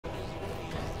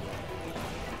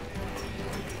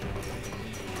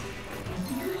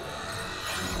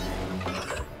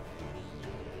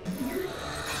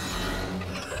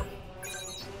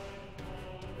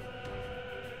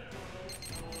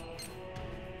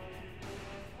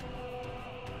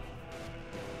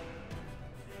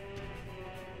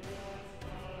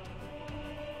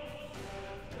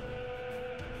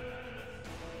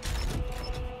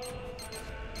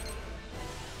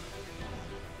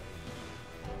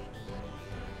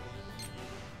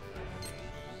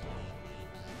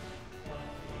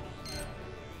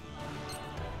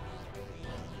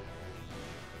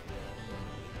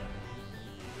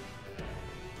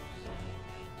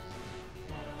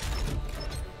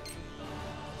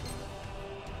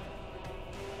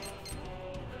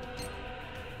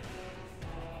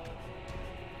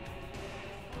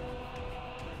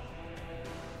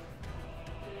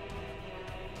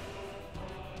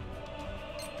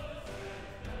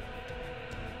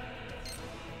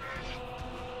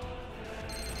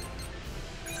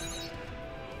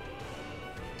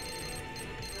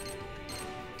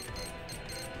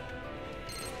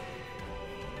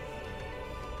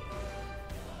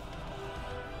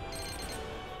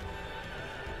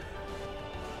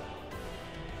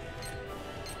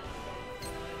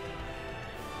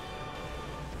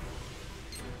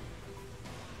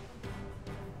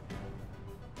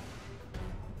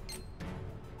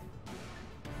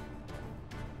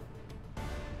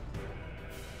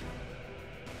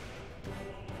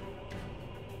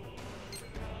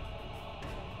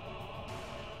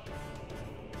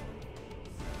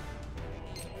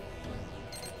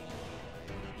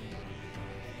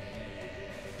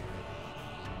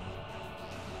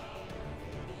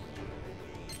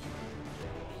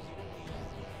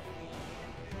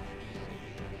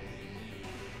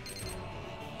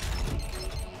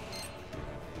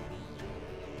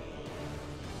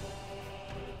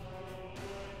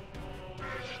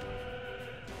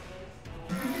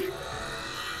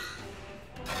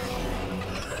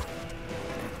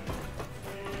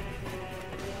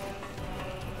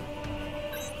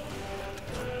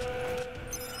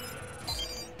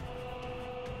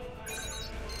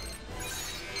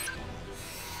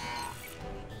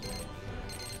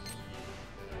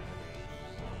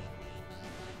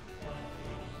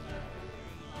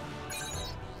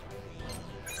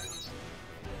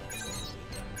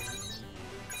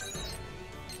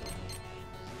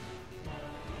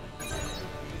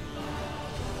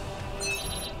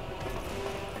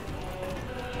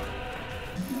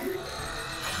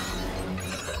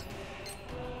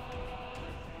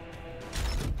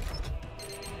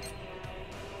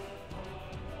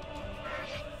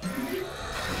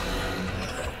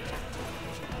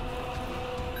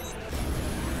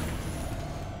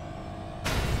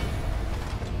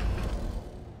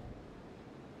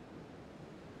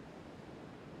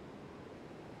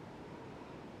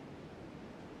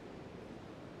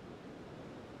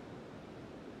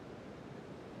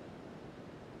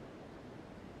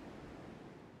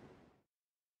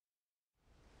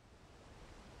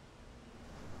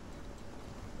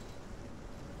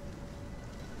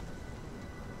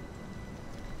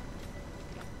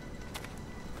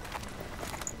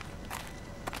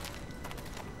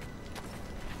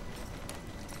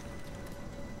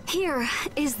Here,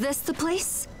 is this the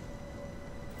place?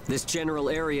 This general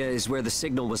area is where the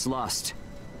signal was lost.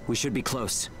 We should be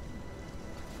close.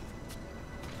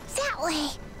 That way.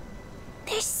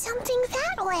 There's something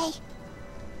that way.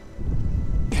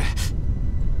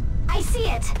 I see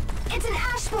it! It's an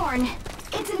Ashborn!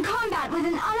 It's in combat with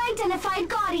an unidentified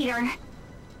God Eater!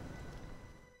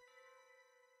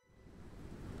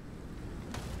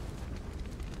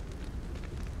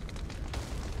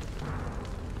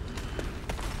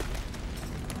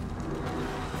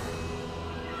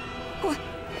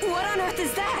 What on earth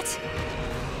is that?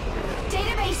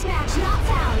 Database match not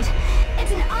found.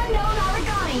 It's an unknown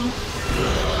Aragami.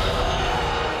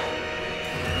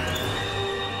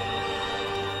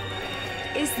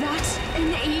 Is that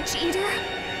an Age Eater?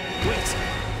 Wait,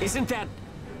 isn't that...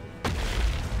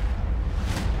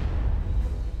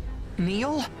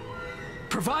 Neil?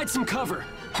 Provide some cover!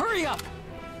 Hurry up!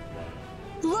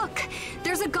 Look,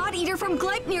 there's a God Eater from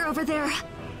Gleipnir over there.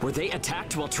 Were they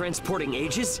attacked while transporting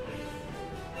Aegis?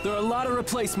 There are a lot of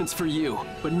replacements for you,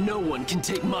 but no one can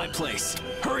take my place.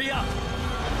 Hurry up!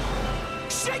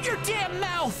 Shut your damn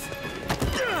mouth!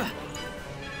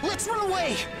 Let's run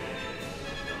away!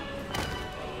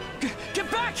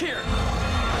 Get back here!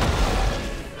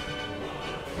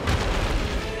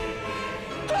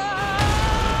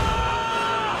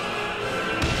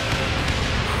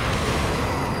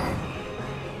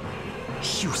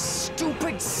 You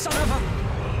stupid son of a...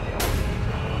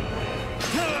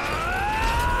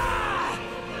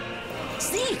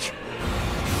 Zeke!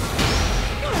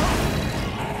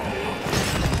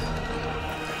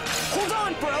 Hold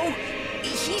on, bro!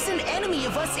 He's an enemy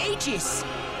of us Aegis!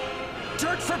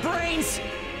 Dirt for brains!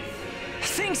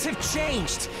 Things have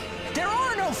changed! There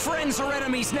are no friends or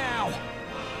enemies now!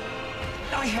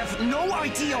 I have no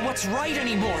idea what's right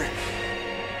anymore!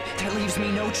 That leaves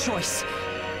me no choice.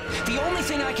 The only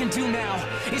thing I can do now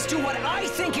is do what I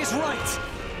think is right!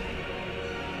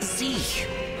 Z.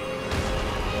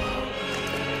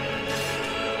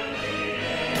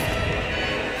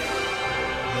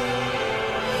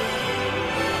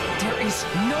 There is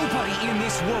nobody in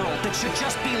this world that should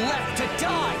just be left to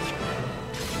die!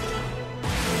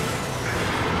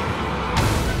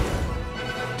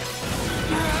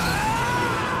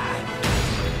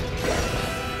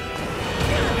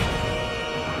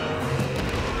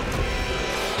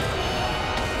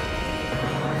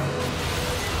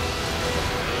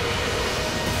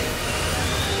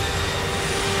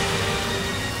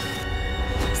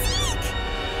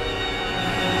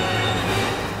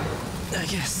 I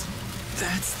guess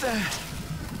that's that.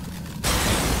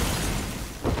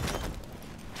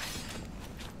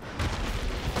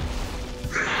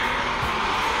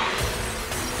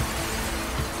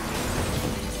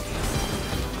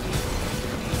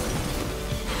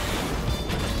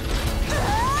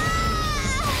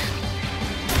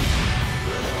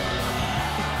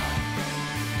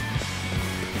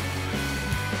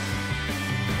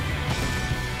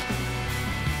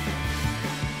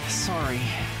 Sorry,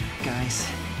 guys.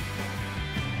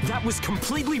 That was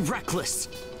completely reckless!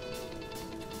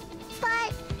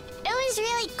 But it was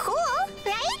really cool,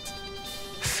 right?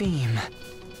 Theme.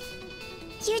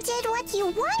 You did what you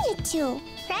wanted to,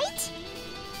 right?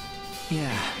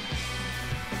 Yeah,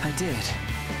 I did.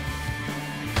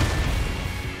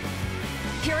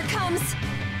 Here it comes!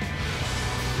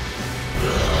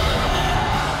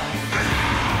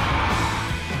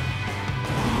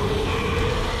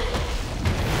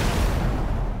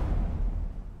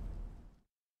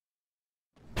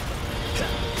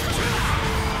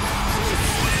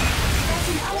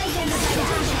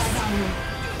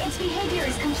 Its behavior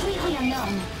is completely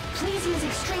unknown. Please use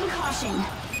extreme caution.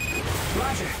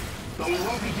 Roger, but we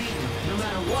won't be beaten, no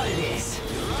matter what it is.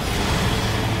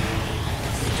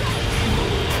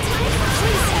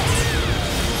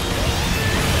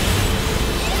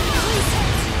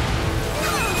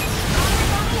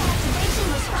 Activation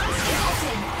response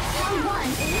halted. Round 1.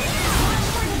 Watch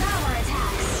for Devour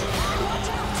attacks. Watch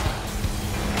out!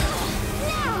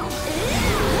 Now!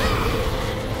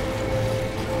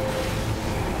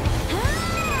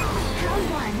 Round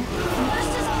 1.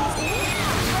 Burst dissolved.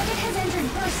 Target has entered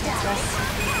burst status.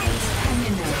 I'm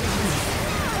in there.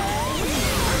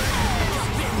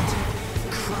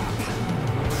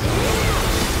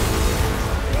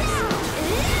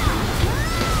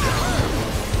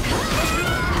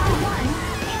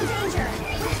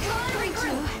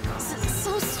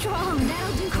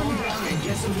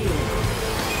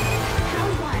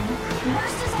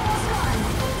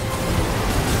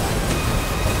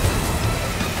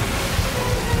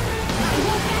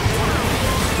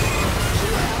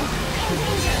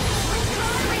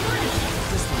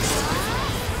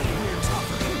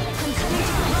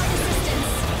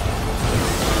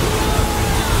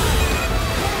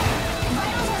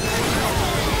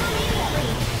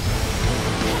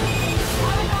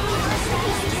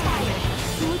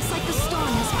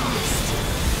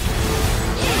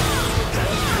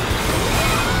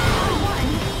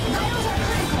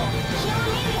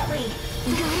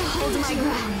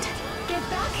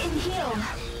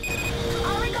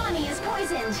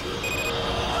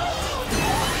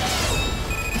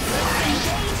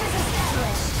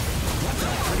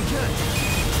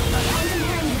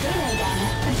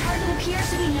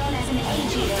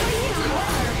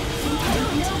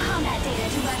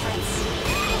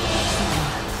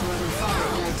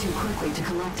 likely to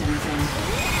collect anything.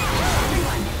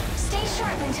 Everyone, stay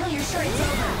sharp until you're sure it's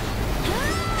over.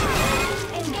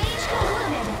 Engage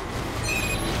concluded.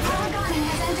 Aragami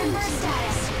has entered burst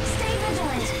status. Stay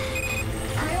vigilant.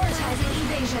 Prioritizing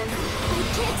evasion. I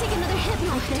can't take another hit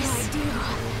like this. What do I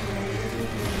do?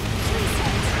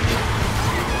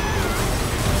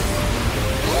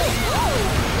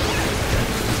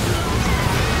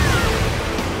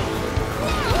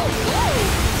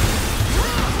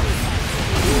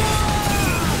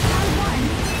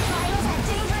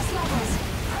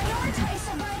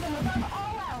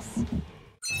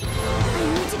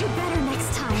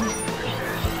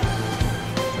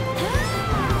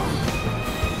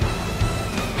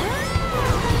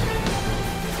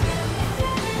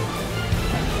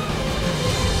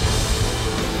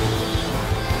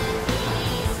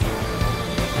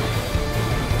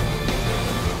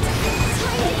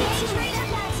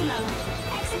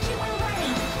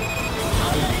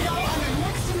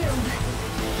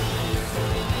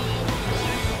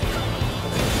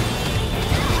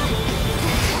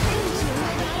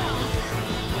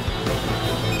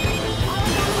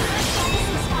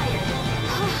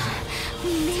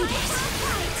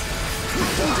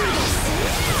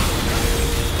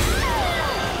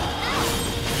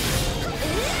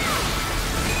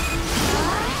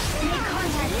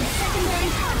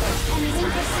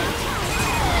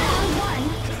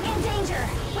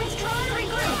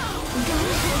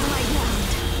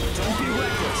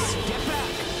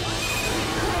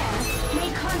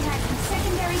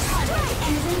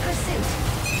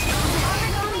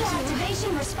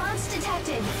 Response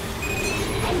detected.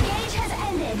 Engage has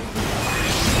ended.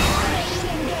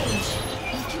 Engage.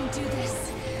 We can do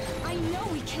this. I know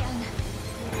we can.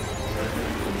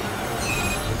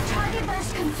 Target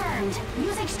burst confirmed.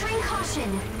 Use extreme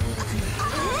caution.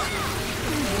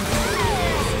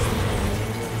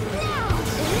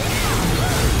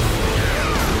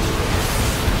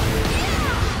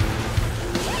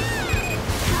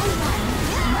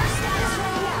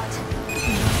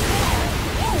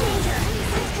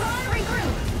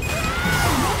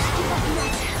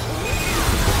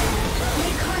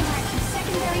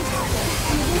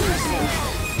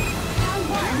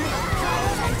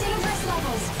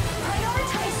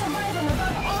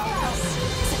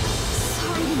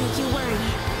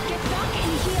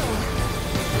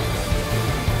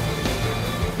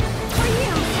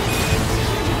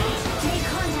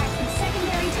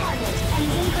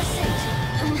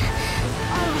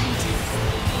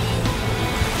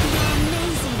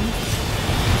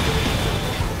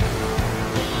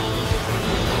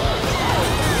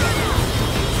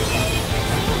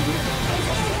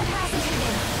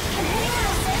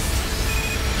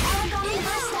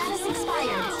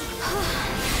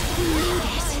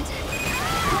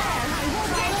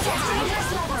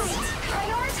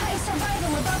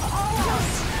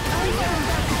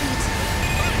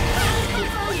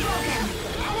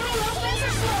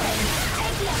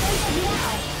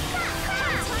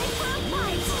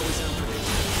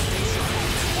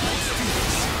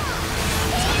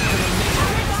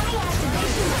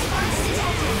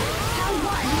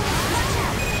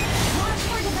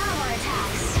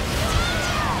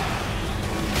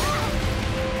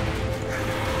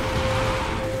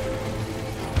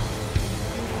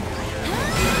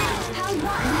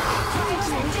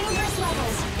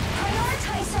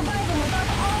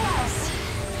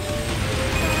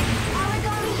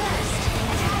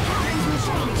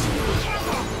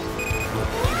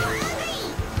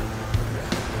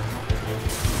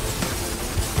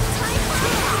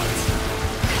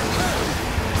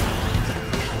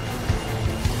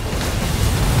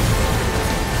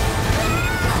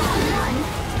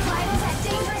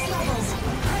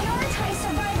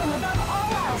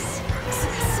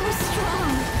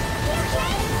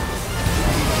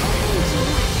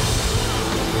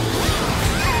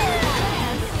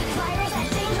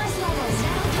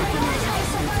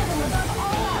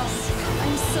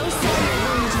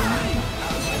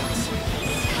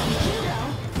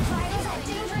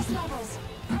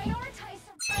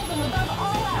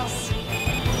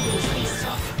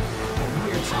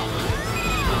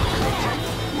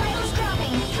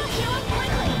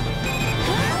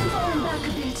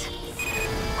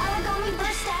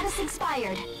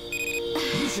 expired.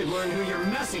 You should learn who you're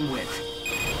messing with.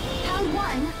 Round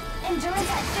 1. Endurance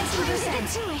at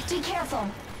 50%. Be careful.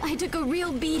 I took a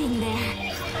real beating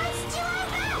there. Let's do our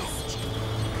best!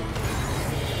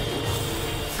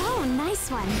 Oh, nice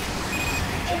one.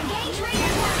 Engage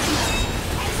Raider maximum.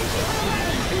 Execute when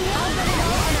ready. I'll get it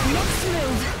all on our next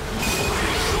move.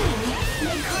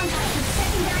 Made contact with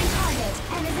secondary target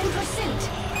and is in pursuit.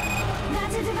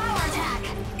 That's a devour attack.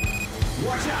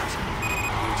 Watch out!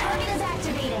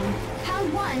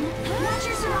 1, watch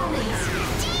your surroundings.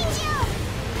 Danger!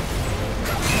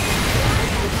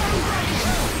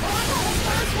 Oracle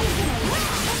response weakening.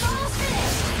 It's almost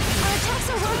finished. Our attacks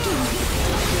are working.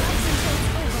 Don't relax until it's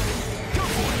over. Go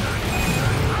for it.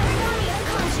 Aragami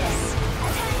unconscious.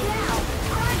 Attack now.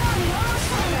 Aragami almost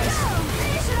finished. Go!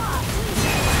 Finish it off.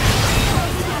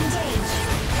 Closing engage.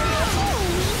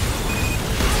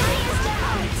 Tiny is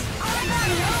down.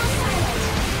 Aragami almost silent.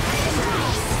 Finish it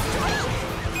off.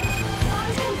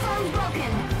 Bonds confirmed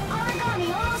broken. Aragami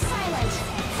almost silent.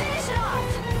 Finish it off.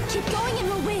 Keep going and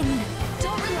we'll win.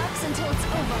 Don't relax until it's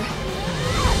over.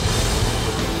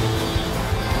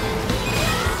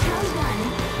 Round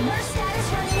 1. Burst status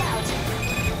running out.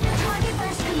 Target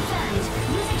burst confirmed.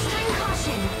 Use extreme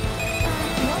caution.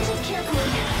 Watch it carefully.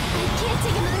 I can't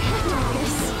take another hit like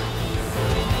this.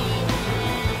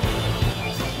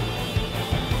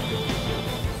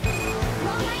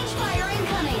 Long range fire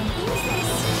incoming. Use this.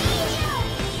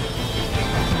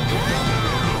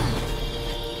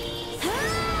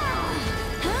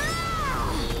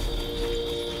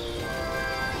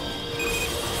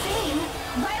 Same.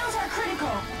 Vitals are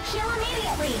critical. Heal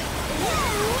immediately.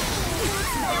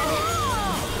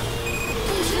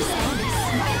 Interesting.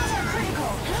 Vitals are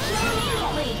critical. Heal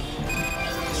immediately.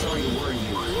 Sorry to worry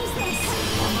you. Use this.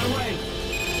 On my way.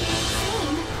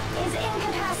 Same is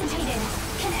incapacitated.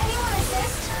 Can anyone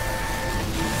assist?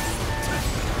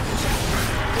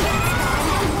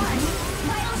 Round 1.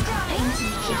 Vitals dropping.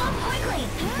 Heal up quickly.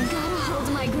 Gotta hold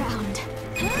my ground.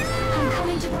 I'm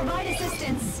coming to provide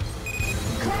assistance.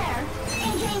 Claire,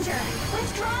 in danger.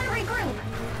 Withdraw and regroup.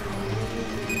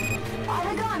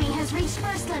 Aragami has reached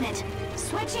burst limit.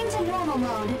 Switching to normal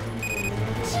mode.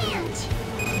 Chant!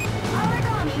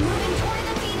 Aragami moving toward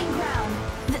the feeding ground.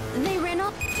 They ran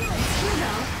up to it.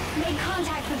 Hugo made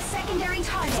contact with secondary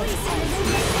targets and is in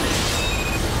pursuit.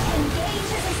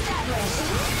 Engage is established.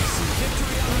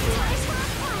 Victory on the way.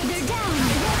 They're down.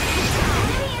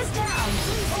 Enemy is down.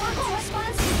 Oracle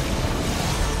response.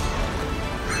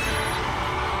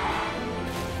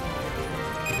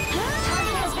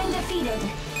 Target has been defeated.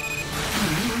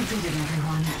 Defeated,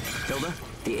 everyone. Hilda,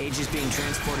 the Aegis being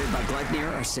transported by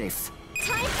Gleipnir are safe.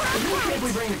 Time for a Think fight.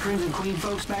 we bring the Crimson Queen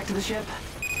folks back to the ship?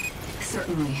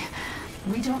 Certainly.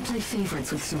 We don't play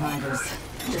favorites with survivors.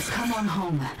 Just come on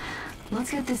home. Let's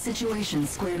get this situation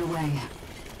squared away.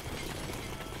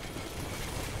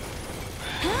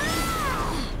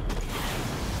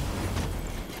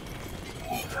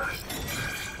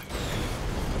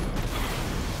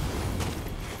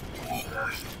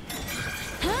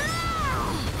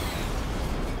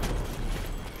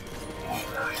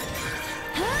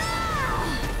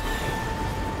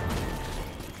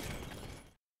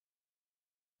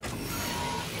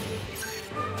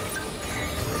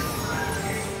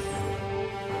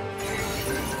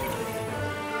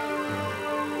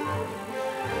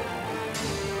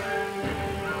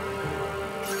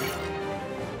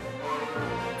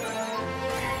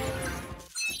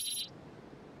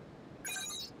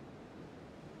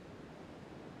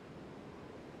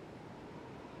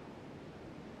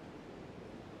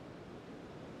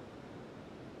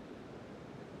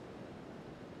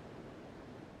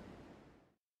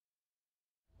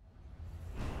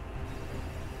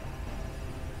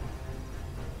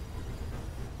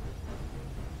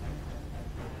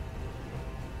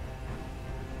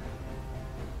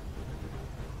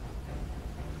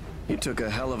 You took a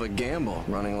hell of a gamble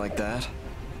running like that.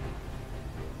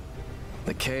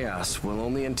 The chaos will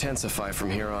only intensify from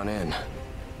here on in.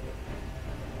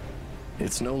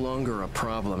 It's no longer a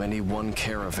problem any one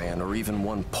caravan or even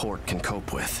one port can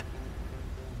cope with.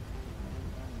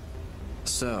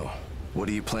 So, what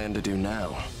do you plan to do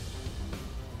now?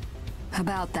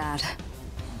 About that.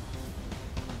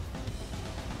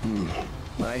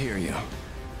 I hear you.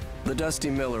 The Dusty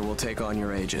Miller will take on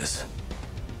your Aegis.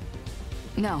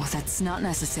 No, that's not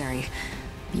necessary.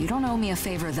 You don't owe me a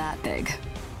favor that big.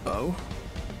 Oh?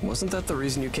 Wasn't that the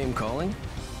reason you came calling?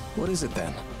 What is it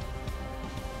then?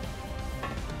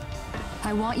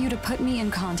 I want you to put me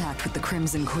in contact with the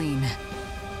Crimson Queen.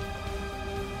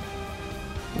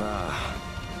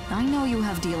 I know you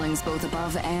have dealings both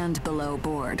above and below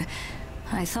board.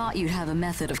 I thought you'd have a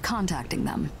method of contacting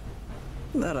them.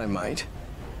 That I might.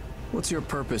 What's your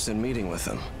purpose in meeting with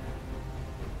them?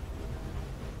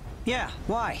 Yeah,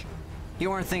 why?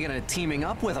 You weren't thinking of teaming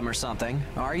up with them or something,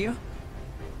 are you?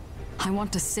 I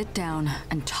want to sit down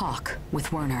and talk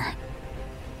with Werner.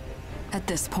 At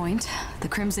this point, the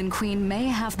Crimson Queen may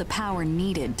have the power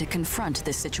needed to confront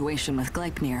this situation with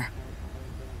Gleipnir.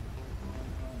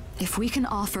 If we can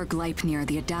offer Gleipnir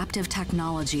the adaptive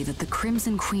technology that the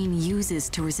Crimson Queen uses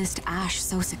to resist Ash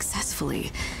so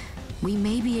successfully, we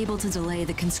may be able to delay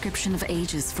the conscription of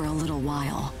Aegis for a little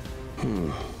while.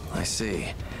 I see.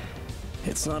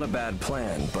 It's not a bad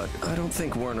plan, but I don't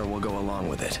think Werner will go along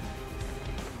with it.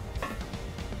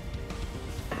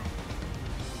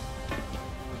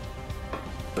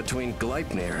 Between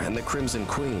Gleipnir and the Crimson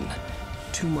Queen,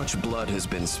 too much blood has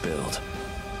been spilled.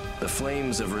 The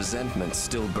flames of resentment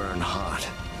still burn hot.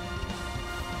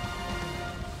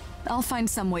 I'll find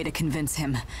some way to convince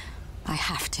him. I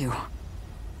have to.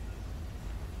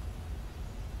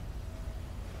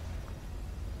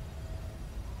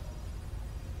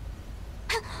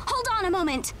 Hold on a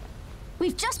moment.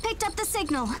 We've just picked up the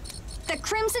signal. The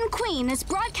Crimson Queen is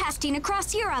broadcasting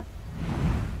across Europe.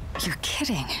 You're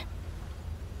kidding.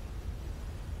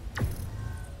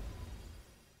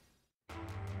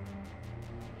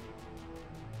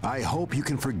 I hope you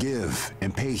can forgive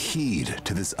and pay heed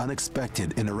to this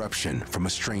unexpected interruption from a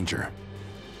stranger.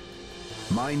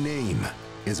 My name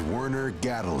is Werner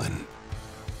Gadolin.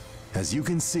 As you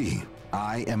can see,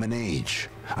 I am an Age.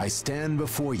 I stand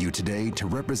before you today to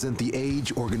represent the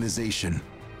Age organization,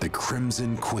 the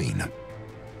Crimson Queen.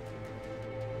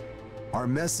 Our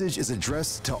message is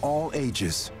addressed to all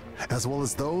ages, as well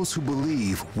as those who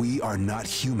believe we are not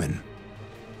human.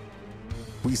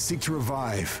 We seek to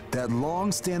revive that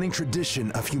long-standing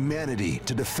tradition of humanity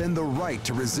to defend the right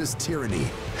to resist tyranny,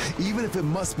 even if it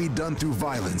must be done through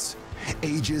violence.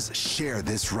 Ages share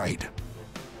this right.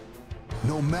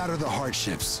 No matter the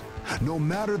hardships, no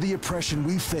matter the oppression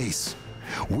we face,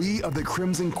 we of the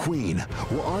Crimson Queen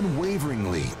will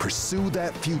unwaveringly pursue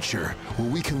that future where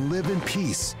we can live in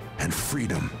peace and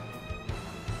freedom.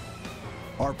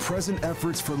 Our present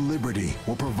efforts for liberty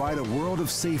will provide a world of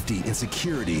safety and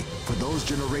security for those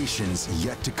generations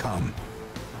yet to come.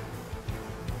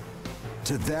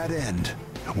 To that end,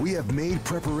 we have made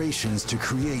preparations to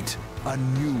create a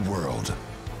new world.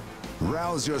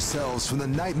 Rouse yourselves from the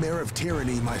nightmare of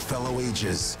tyranny, my fellow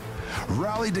Ages.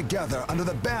 Rally together under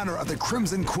the banner of the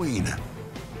Crimson Queen.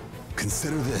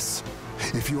 Consider this.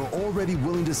 If you are already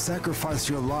willing to sacrifice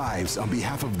your lives on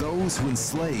behalf of those who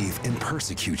enslave and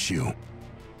persecute you,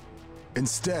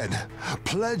 instead,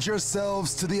 pledge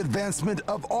yourselves to the advancement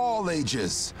of all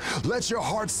ages. Let your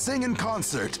hearts sing in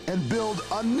concert and build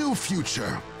a new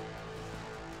future.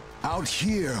 Out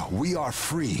here, we are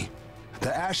free.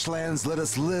 The Ashlands let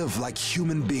us live like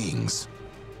human beings.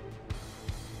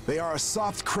 They are a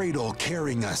soft cradle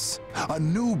carrying us, a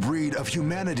new breed of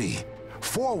humanity,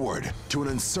 forward to an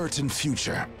uncertain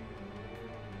future.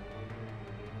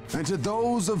 And to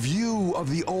those of you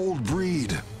of the old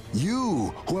breed,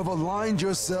 you who have aligned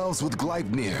yourselves with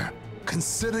Gleipnir,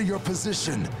 consider your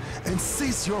position and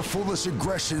cease your foolish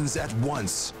aggressions at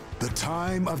once. The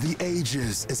time of the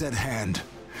Ages is at hand.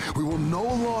 We will no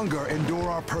longer endure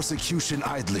our persecution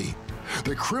idly.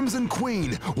 The Crimson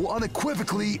Queen will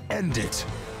unequivocally end it.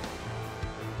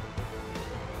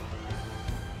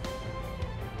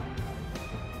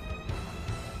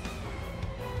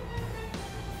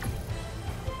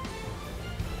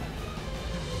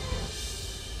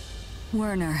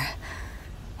 Werner,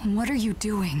 what are you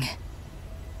doing?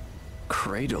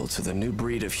 Cradle to the new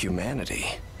breed of humanity.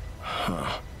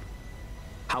 Huh.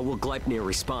 How will Gleipnir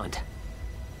respond?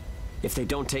 If they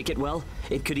don't take it well,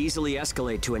 it could easily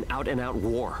escalate to an out-and-out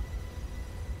war.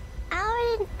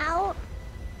 Out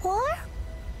war?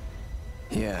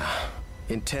 Yeah.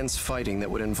 Intense fighting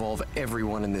that would involve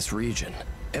everyone in this region.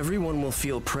 Everyone will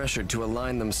feel pressured to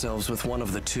align themselves with one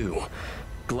of the two.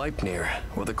 Gleipnir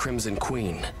or the Crimson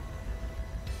Queen.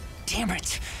 Damn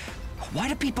it! Why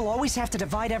do people always have to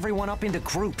divide everyone up into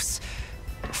groups?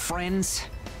 Friends?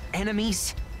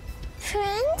 Enemies?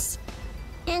 Friends?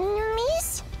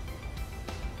 Enemies?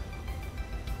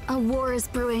 A war is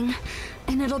brewing,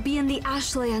 and it'll be in the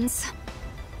Ashlands.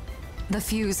 The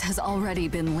fuse has already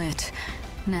been lit.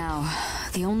 Now,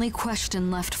 the only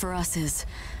question left for us is,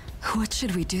 what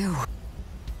should we do?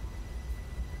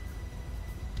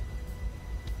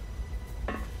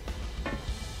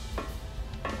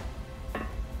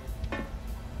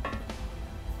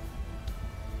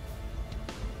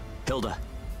 Hilda,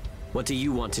 what do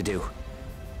you want to do?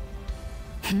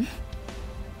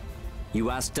 You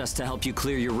asked us to help you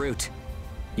clear your route.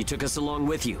 You took us along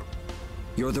with you.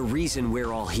 You're the reason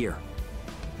we're all here.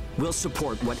 We'll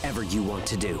support whatever you want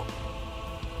to do.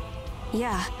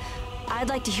 Yeah, I'd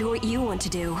like to hear what you want to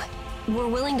do. We're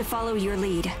willing to follow your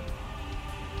lead.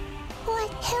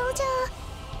 What Hilda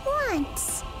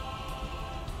wants.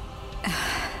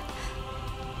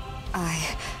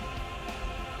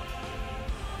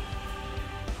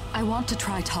 I want to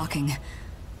try talking.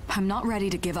 I'm not ready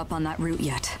to give up on that route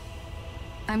yet.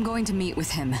 I'm going to meet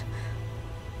with him.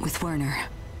 With Werner.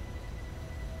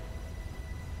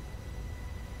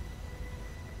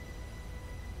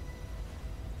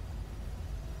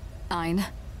 Ein?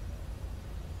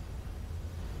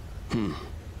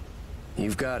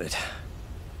 You've got it.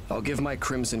 I'll give my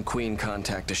Crimson Queen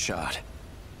contact a shot.